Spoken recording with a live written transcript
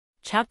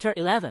Chapter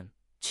 11,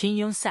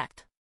 Qingyun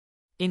Sect.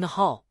 In the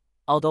hall,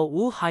 although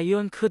Wu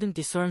Haiyun couldn't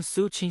discern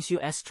Su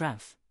Qingxue's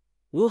strength,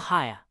 Wu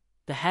Haiya,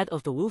 the head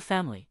of the Wu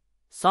family,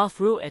 saw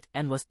through it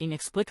and was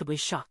inexplicably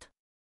shocked.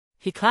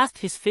 He clasped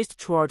his fist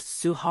towards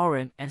Su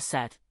Haoren and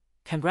said,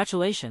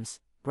 "Congratulations,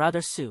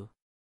 brother Su.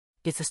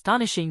 It's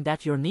astonishing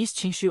that your niece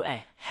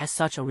Qingxue has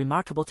such a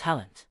remarkable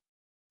talent.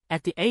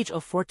 At the age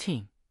of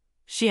 14,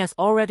 she has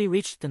already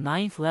reached the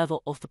 9th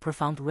level of the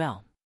Profound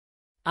Realm.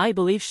 I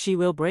believe she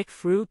will break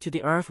through to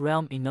the Earth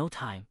Realm in no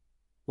time,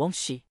 won't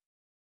she?"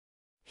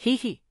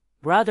 He,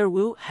 brother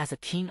Wu has a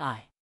keen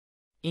eye.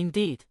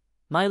 Indeed,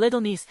 my little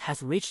niece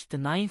has reached the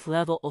 9th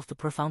level of the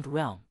Profound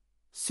Realm.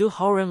 Su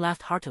Haoren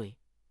laughed heartily,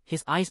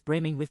 his eyes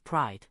brimming with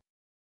pride.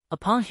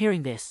 Upon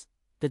hearing this,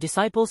 the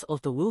disciples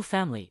of the Wu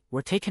family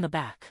were taken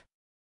aback.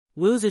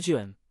 Wu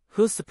Zijuan,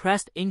 whose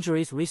suppressed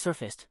injuries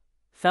resurfaced,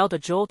 felt a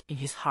jolt in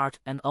his heart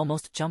and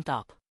almost jumped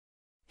up.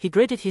 He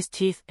gritted his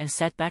teeth and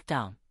sat back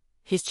down,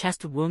 his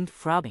chest wound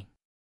throbbing.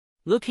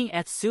 Looking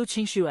at Su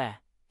Qingxue,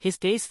 his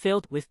gaze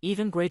filled with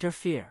even greater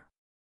fear.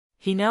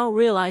 He now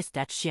realized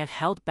that she had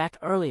held back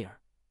earlier,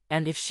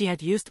 and if she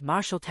had used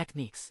martial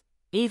techniques,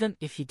 even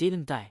if he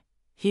didn't die,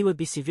 he would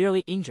be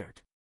severely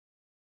injured.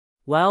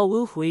 While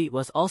Wu Hui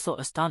was also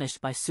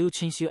astonished by Su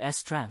Qingxue's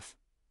strength,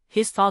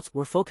 his thoughts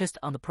were focused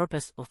on the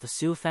purpose of the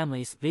Su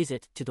family's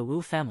visit to the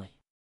Wu family.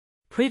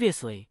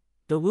 Previously,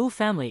 the Wu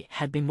family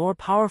had been more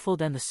powerful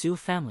than the Su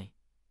family,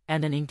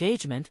 and an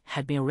engagement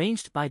had been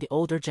arranged by the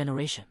older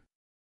generation.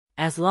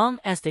 As long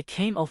as they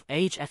came of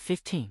age at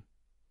 15,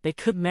 they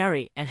could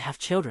marry and have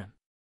children.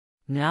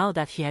 Now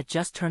that he had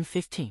just turned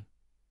 15,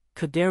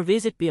 could their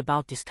visit be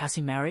about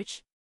discussing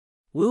marriage?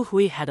 Wu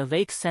Hui had a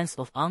vague sense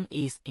of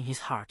unease in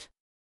his heart.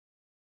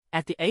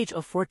 At the age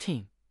of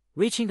 14,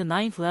 reaching the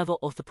 9th level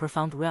of the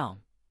Profound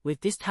Realm,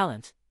 with this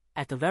talent,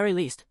 at the very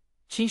least,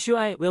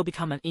 Qingxue will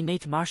become an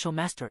innate martial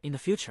master in the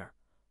future.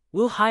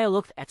 Wu Haiya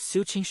looked at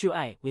Su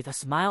Qingxue with a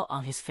smile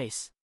on his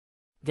face.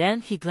 Then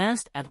he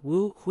glanced at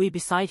Wu Hui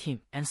beside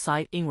him and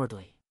sighed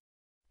inwardly.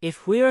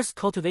 If Hui's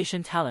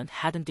cultivation talent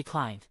hadn't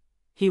declined,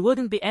 he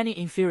wouldn't be any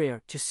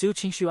inferior to Su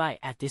Qingxue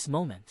at this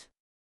moment.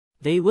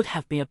 They would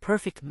have been a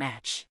perfect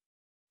match.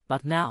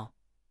 But now,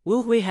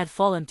 Wu Hui had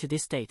fallen to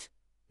this state,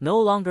 no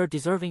longer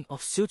deserving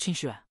of Su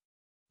Qingxue.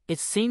 It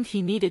seemed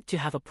he needed to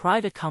have a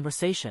private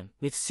conversation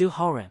with Su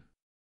Haoren.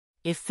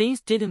 If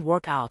things didn't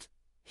work out,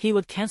 he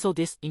would cancel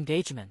this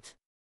engagement.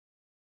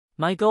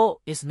 My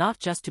goal is not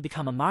just to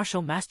become a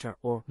martial master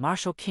or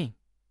martial king,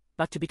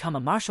 but to become a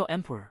martial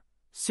emperor.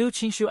 Su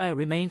Qingxue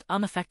remained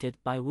unaffected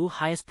by Wu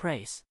Haiya's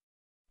praise.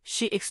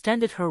 She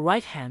extended her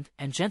right hand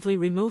and gently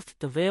removed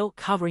the veil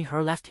covering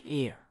her left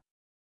ear.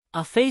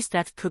 A face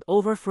that could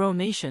overthrow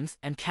nations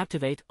and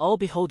captivate all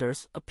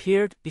beholders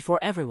appeared before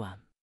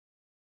everyone.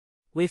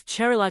 With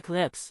cherry-like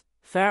lips,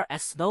 fair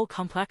as snow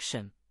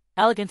complexion,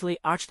 elegantly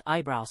arched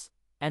eyebrows,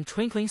 and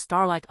twinkling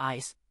star-like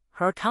eyes,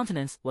 her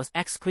countenance was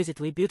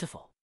exquisitely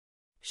beautiful.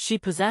 She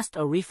possessed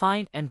a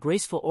refined and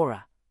graceful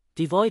aura,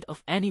 devoid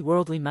of any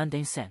worldly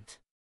mundane scent.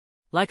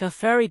 Like a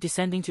fairy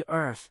descending to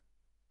earth,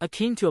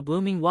 akin to a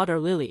blooming water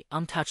lily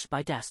untouched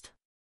by dust.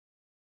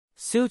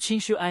 Su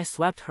Qingxue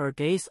swept her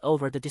gaze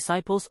over the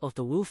disciples of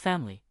the Wu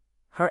family,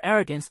 her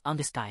arrogance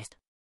undisguised.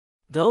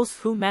 Those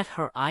who met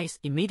her eyes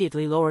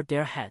immediately lowered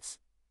their heads,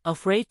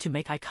 afraid to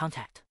make eye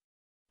contact.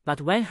 But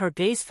when her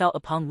gaze fell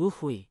upon Wu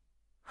Hui,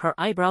 her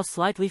eyebrows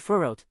slightly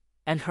furrowed,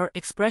 and her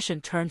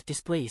expression turned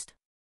displeased.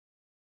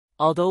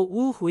 Although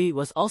Wu Hui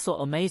was also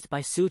amazed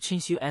by Su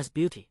Qingxue's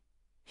beauty,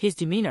 his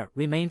demeanor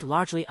remained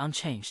largely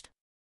unchanged.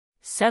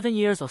 7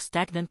 years of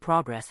stagnant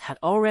progress had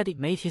already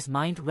made his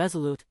mind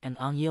resolute and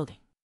unyielding.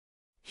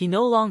 He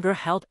no longer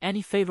held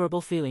any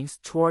favorable feelings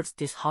towards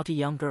this haughty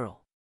young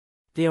girl.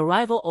 The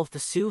arrival of the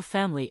Su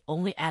family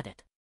only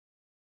added.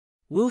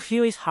 Wu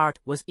Hui's heart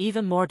was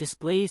even more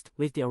displeased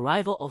with the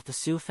arrival of the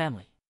Su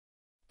family.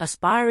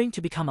 Aspiring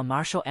to become a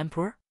martial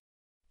emperor?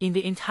 In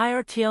the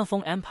entire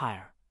Tianfeng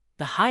Empire,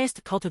 the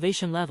highest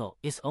cultivation level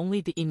is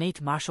only the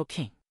innate martial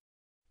king.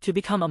 To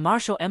become a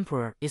martial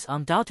emperor is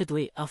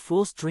undoubtedly a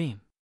fool's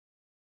dream.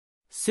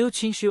 Su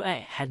Qingxue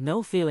had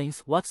no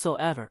feelings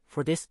whatsoever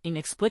for this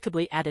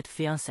inexplicably added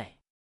fiancé.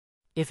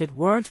 If it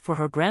weren't for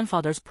her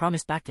grandfather's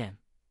promise back then,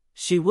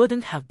 she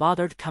wouldn't have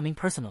bothered coming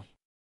personally.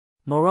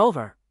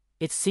 Moreover,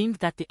 it seemed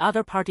that the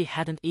other party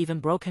hadn't even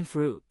broken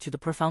through to the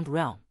Profound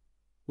Realm,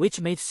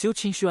 which made Su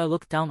Qingxue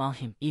look down on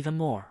him even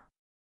more.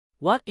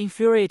 What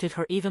infuriated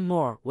her even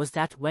more was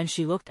that when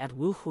she looked at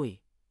Wu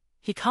Hui,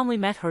 he calmly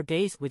met her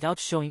gaze without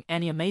showing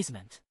any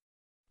amazement.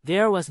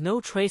 There was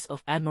no trace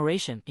of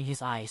admiration in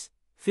his eyes,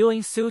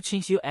 fueling Su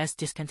Qingxue's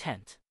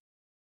discontent.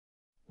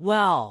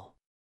 Well,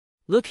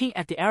 looking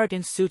at the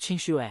arrogant Su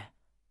Qingxue,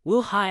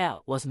 Wu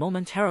Haiya was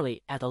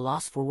momentarily at a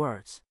loss for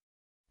words.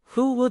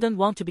 Who wouldn't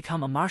want to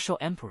become a martial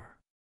emperor?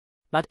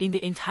 But in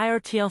the entire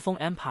Tianfeng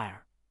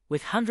Empire,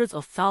 with hundreds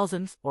of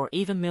thousands or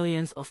even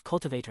millions of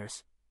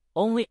cultivators,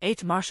 only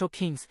 8 martial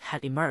kings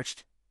had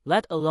emerged,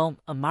 let alone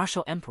a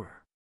martial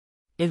emperor.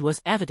 It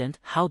was evident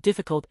how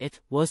difficult it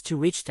was to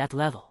reach that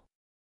level.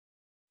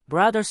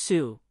 Brother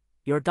Su,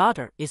 your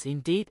daughter is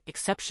indeed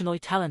exceptionally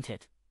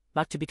talented,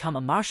 but to become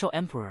a martial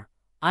emperor,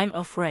 I'm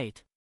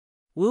afraid.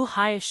 Wu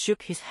Hai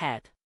shook his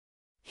head.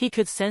 He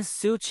could sense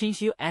Su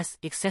Qingxiu's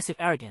excessive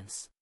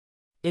arrogance.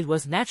 It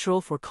was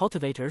natural for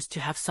cultivators to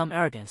have some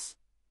arrogance,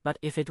 but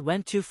if it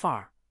went too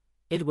far,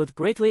 it would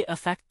greatly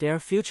affect their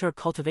future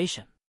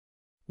cultivation.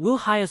 Wu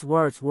Hai's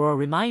words were a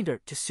reminder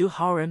to Su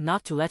Haoren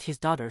not to let his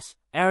daughter's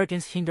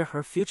arrogance hinder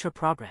her future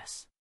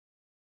progress.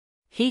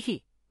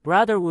 He,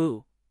 Brother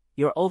Wu,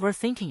 you're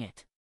overthinking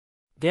it.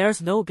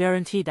 There's no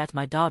guarantee that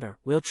my daughter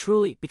will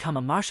truly become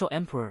a martial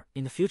emperor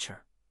in the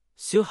future.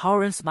 Su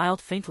Haoren smiled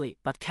faintly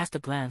but cast a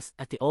glance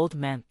at the old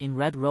man in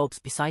red robes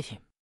beside him.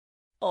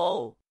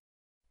 Oh!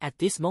 At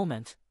this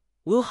moment,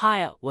 Wu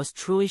Hai was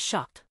truly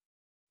shocked.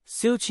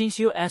 Su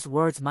Qingxiu's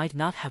words might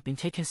not have been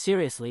taken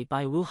seriously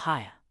by Wu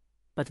Hai,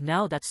 but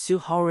now that Su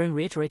Haoren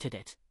reiterated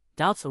it,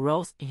 doubts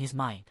arose in his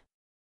mind.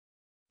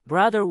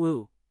 Brother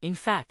Wu, in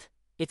fact,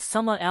 it's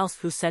someone else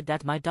who said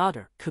that my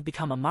daughter could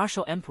become a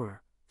martial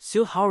emperor,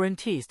 Su Haoren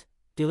teased,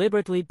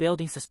 deliberately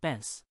building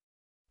suspense.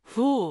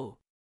 Who?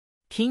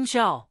 King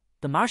Zhao,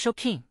 the martial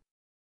king.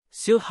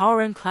 Su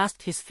Haoren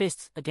clasped his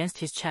fists against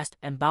his chest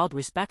and bowed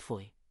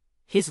respectfully,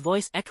 his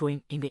voice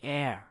echoing in the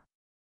air.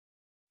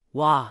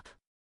 What?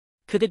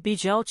 Could it be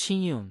Zhao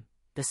Qingyun,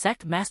 the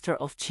sect master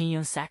of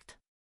Qingyun sect?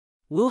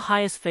 Wu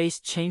Hai's face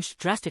changed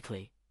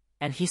drastically,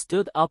 and he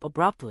stood up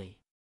abruptly.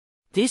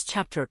 This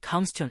chapter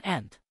comes to an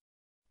end.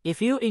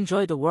 If you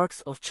enjoy the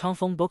works of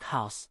Changfeng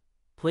Bookhouse,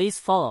 please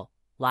follow,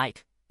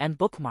 like, and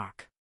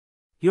bookmark.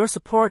 Your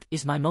support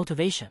is my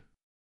motivation.